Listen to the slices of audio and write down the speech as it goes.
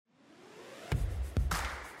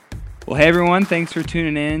Well, hey everyone, thanks for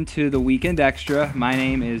tuning in to the Weekend Extra. My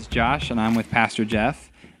name is Josh, and I'm with Pastor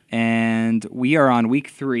Jeff, and we are on week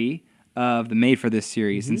 3 of the Made for This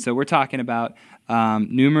series. And so we're talking about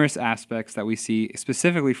numerous aspects that we see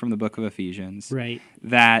specifically from the book of Ephesians, Right.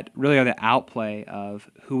 that really are the outplay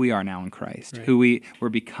of who we are now in Christ, Right. who we're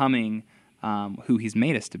becoming, who He's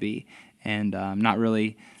made us to be, and not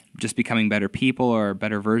really just becoming better people or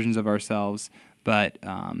better versions of ourselves, but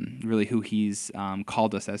really who He's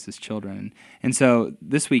called us as His children. And so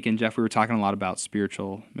this weekend, Jeff, we were talking a lot about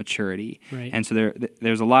spiritual maturity. Right. And so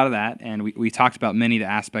there's a lot of that, and we talked about many of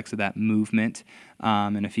the aspects of that movement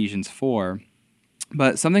in Ephesians 4.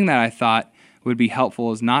 But something that I thought would be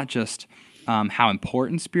helpful is not just how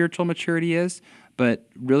important spiritual maturity is, but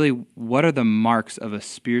really what are the marks of a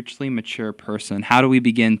spiritually mature person? How do we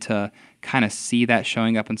begin to kind of see that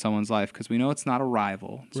showing up in someone's life? Because we know it's not a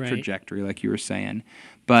rival, it's a Right. trajectory, like you were saying.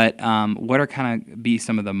 But what are kind of be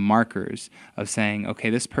some of the markers of saying,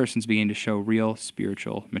 okay, this person's beginning to show real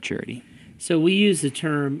spiritual maturity? So we use the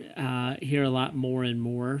term here a lot, more and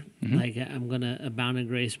more. Like I'm going to abound in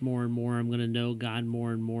grace more and more. I'm going to know God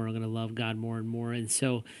more and more. I'm going to love God more and more. And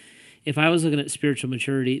so if I was looking at spiritual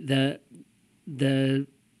maturity, the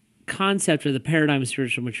concept or the paradigm of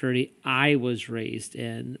spiritual maturity I was raised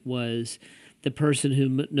in was the person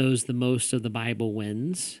who knows the most of the Bible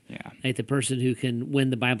wins. Yeah. Like the person who can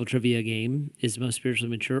win the Bible trivia game is most spiritually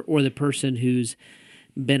mature, or the person who's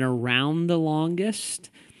been around the longest,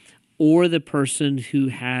 or the person who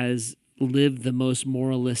has lived the most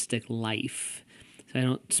moralistic life. So I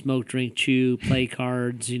don't smoke, drink, chew, play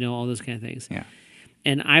cards, all those kind of things. Yeah.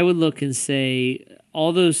 And I would look and say,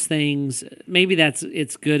 all those things, maybe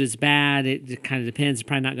it's good, it's bad. It kind of depends. It's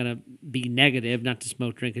probably not going to be negative, not to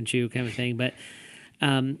smoke, drink, and chew kind of thing.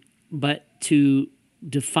 But to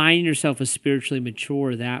define yourself as spiritually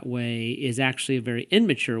mature that way is actually a very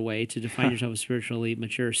immature way to define yourself as spiritually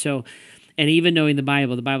mature. So, and even knowing the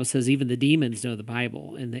Bible says even the demons know the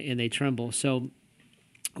Bible and they tremble. So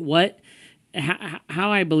how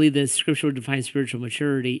I believe that Scripture would define spiritual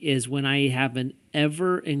maturity is when I have an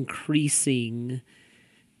ever-increasing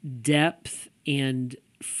depth and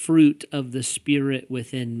fruit of the Spirit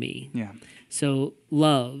within me. Yeah. So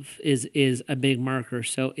love is a big marker.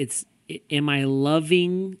 So am I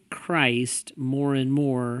loving Christ more and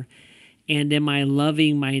more, and am I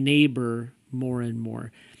loving my neighbor more and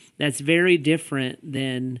more? That's very different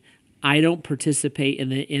than I don't participate in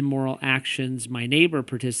the immoral actions my neighbor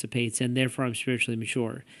participates in, therefore I'm spiritually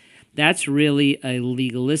mature. That's really a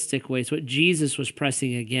legalistic way. It's what Jesus was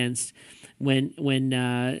pressing against when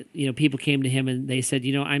people came to him and they said,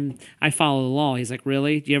 I follow the law. He's like,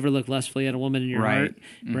 really? Do you ever look lustfully at a woman in your heart?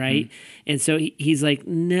 Right? And so he's like,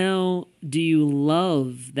 no, do you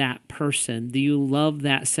love that person? Do you love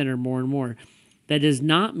that sinner more and more? That does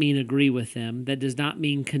not mean agree with them. That does not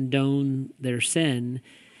mean condone their sin.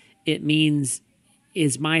 It means,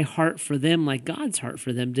 is my heart for them like God's heart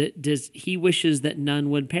for them? Does He wishes that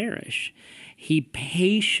none would perish? He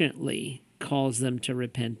patiently calls them to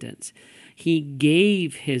repentance. He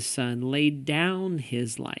gave His Son, laid down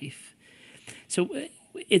His life. So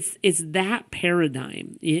it's that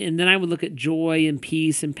paradigm. And then I would look at joy and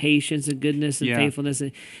peace and patience and goodness and faithfulness,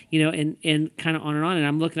 and and kind of on and on.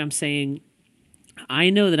 And I'm saying,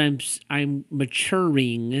 I know that I'm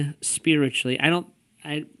maturing spiritually. I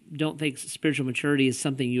don't think spiritual maturity is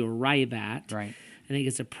something you arrive at. Right. I think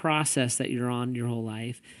it's a process that you're on your whole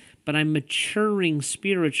life. But I'm maturing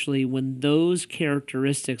spiritually when those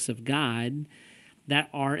characteristics of God that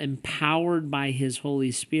are empowered by His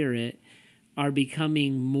Holy Spirit are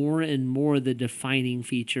becoming more and more the defining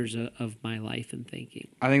features of my life and thinking.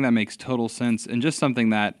 I think that makes total sense, and just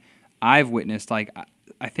something that I've witnessed. Like,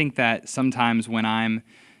 I think that sometimes when I'm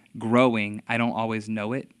growing, I don't always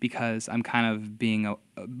know it because I'm kind of being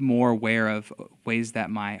more aware of ways that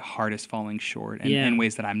my heart is falling short and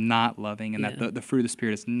ways that I'm not loving and that the fruit of the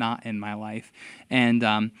Spirit is not in my life.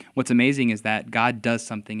 And what's amazing is that God does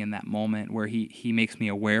something in that moment where He makes me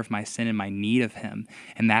aware of my sin and my need of Him,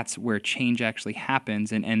 and that's where change actually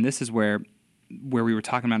happens. And this is where we were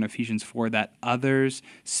talking about in Ephesians 4, that others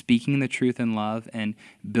speaking the truth in love and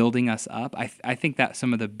building us up. I think that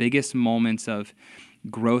some of the biggest moments of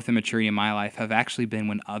growth and maturity in my life have actually been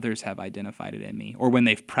when others have identified it in me or when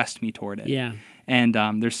they've pressed me toward it. Yeah. And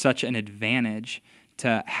there's such an advantage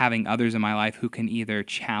to having others in my life who can either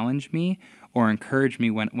challenge me or encourage me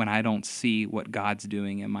when I don't see what God's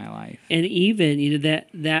doing in my life. And even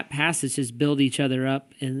that passage is build each other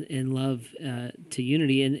up in love to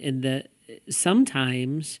unity, and that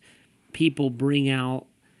sometimes people bring out,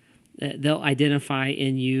 they'll identify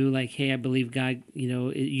in you like, hey, I believe God,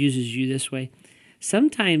 it uses you this way.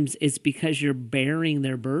 sometimes it's because you're bearing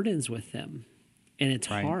their burdens with them, and it's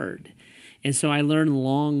Right. hard. And so I learned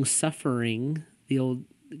long suffering, the old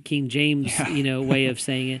King James, way of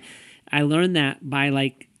saying it. I learned that by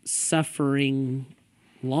like suffering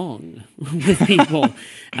long with people.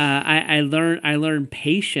 I learned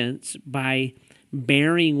patience by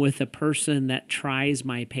bearing with a person that tries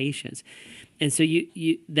my patience. And so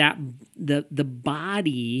the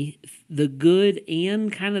body, the good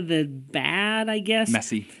and kind of the bad, I guess.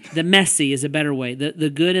 Messy. The messy is a better way. The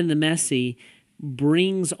good and the messy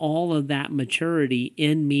brings all of that maturity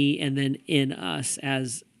in me and then in us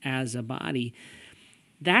as a body.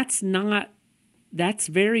 That's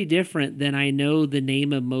very different than I know the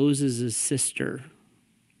name of Moses' sister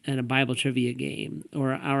in a Bible trivia game,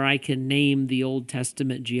 or I can name the Old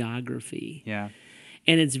Testament geography. Yeah.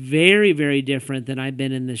 And it's very, very different than I've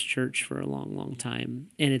been in this church for a long, long time,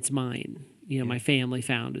 and it's mine. My family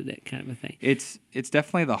founded it, kind of a thing. It's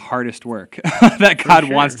definitely the hardest work that God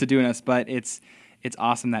sure. wants to do in us, but it's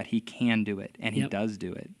awesome that He can do it, and He Yep. does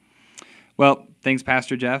do it. Well, thanks,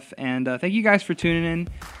 Pastor Jeff, and thank you guys for tuning in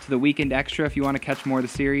to the Weekend Extra. If you want to catch more of the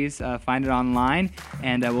series, find it online,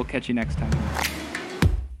 and we'll catch you next time.